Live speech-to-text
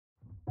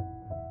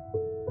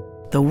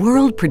The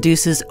world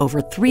produces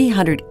over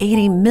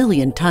 380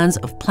 million tons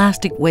of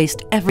plastic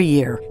waste every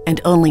year, and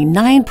only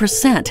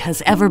 9%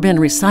 has ever been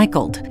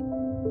recycled.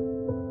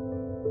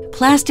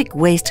 Plastic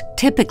waste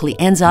typically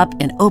ends up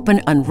in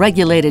open,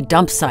 unregulated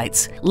dump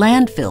sites,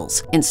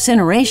 landfills,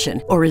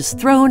 incineration, or is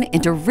thrown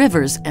into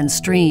rivers and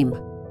streams.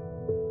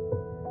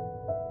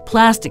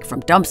 Plastic from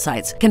dump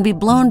sites can be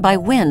blown by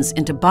winds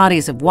into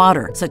bodies of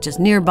water, such as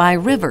nearby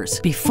rivers,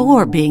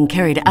 before being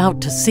carried out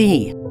to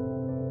sea.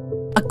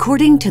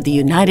 According to the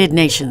United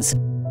Nations,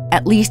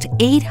 at least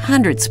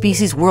 800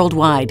 species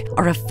worldwide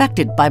are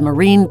affected by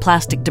marine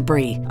plastic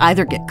debris,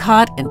 either get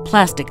caught in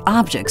plastic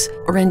objects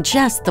or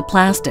ingest the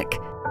plastic.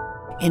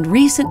 In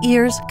recent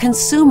years,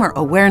 consumer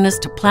awareness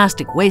to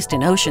plastic waste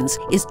in oceans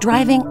is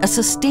driving a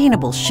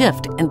sustainable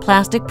shift in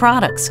plastic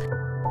products,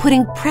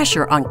 putting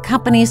pressure on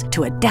companies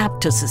to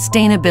adapt to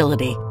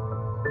sustainability.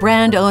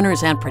 Brand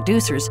owners and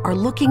producers are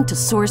looking to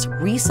source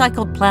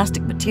recycled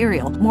plastic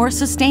material more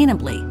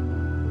sustainably,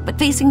 but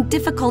facing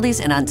difficulties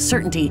and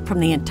uncertainty from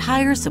the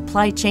entire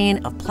supply chain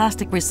of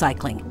plastic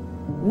recycling.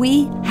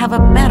 We have a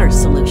better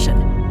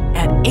solution.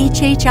 At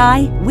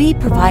HHI, we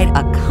provide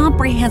a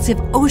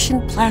comprehensive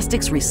ocean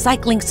plastics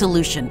recycling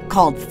solution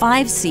called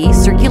 5C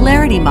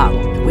Circularity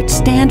Model, which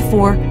stand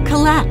for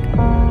collect,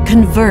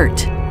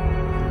 convert,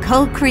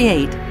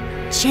 co-create,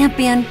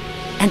 champion,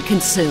 and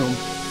consume.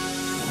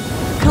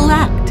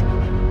 Collect.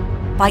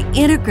 By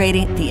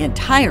integrating the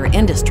entire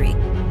industry,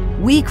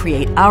 we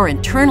create our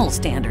internal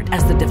standard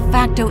as the de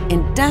facto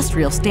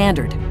industrial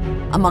standard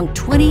among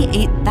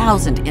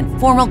 28,000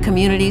 informal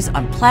communities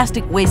on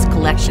plastic waste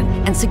collection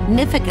and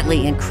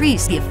significantly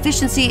increase the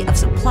efficiency of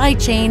supply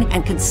chain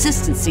and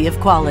consistency of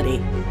quality.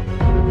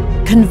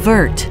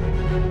 Convert.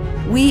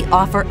 We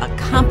offer a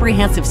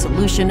comprehensive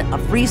solution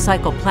of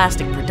recycled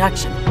plastic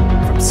production,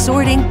 from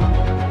sorting,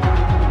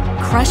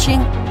 crushing,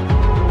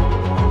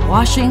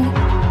 washing,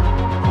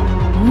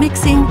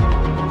 mixing,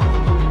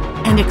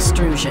 and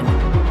extrusion.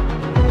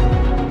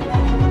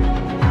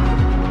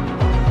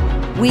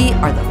 We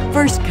are the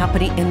first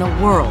company in the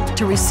world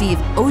to receive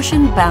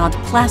ocean-bound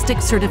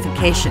plastic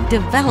certification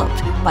developed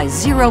by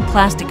Zero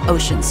Plastic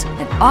Oceans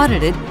and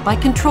audited by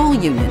Control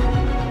Union.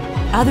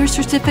 Other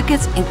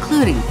certificates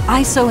including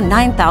ISO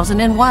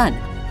 9001,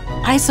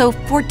 ISO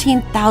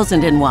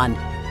 14001,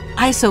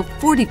 ISO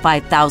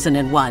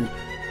 45001,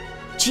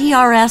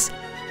 GRS,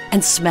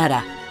 and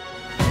SMETA.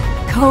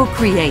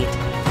 Co-create.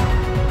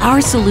 Our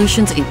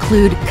solutions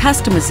include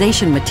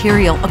customization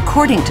material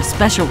according to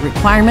special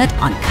requirement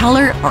on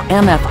color or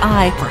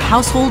MFI for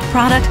household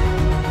product,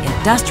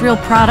 industrial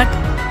product,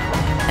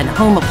 and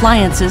home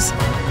appliances,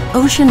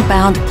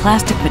 ocean-bound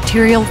plastic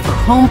material for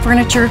home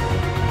furniture,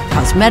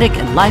 cosmetic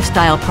and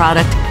lifestyle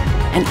product,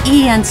 and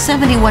EN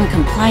 71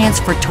 compliance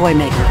for toy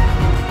maker.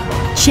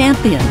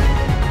 Champion.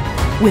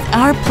 With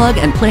our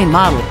plug-and-play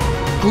model,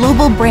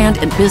 global brand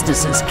and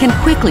businesses can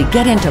quickly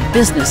get into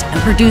business and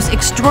produce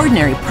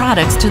extraordinary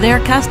products to their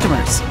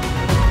customers.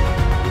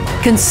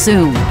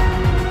 Consume.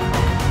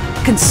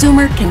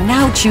 Consumer can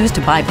now choose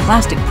to buy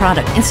plastic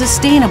product in a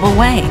sustainable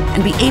way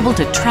and be able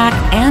to track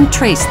and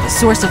trace the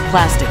source of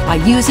plastic by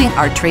using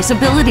our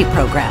traceability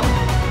program.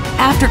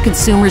 After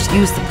consumers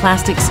use the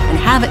plastics and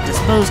have it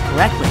disposed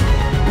correctly,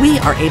 we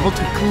are able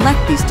to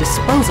collect these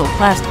disposal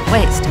plastic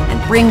waste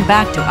and bring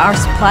back to our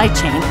supply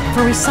chain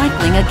for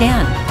recycling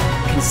again.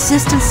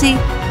 Consistency,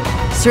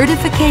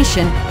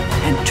 certification,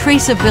 and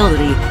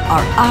traceability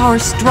are our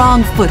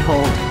strong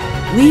foothold.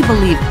 We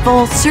believe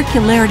full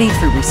circularity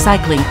through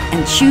recycling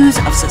and choose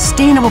of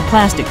sustainable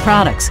plastic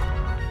products.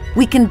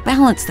 We can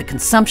balance the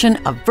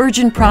consumption of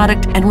virgin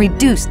product and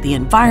reduce the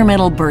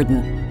environmental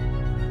burden.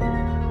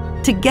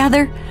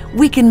 Together,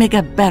 we can make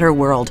a better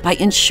world by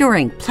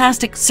ensuring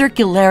plastic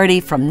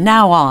circularity from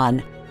now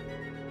on.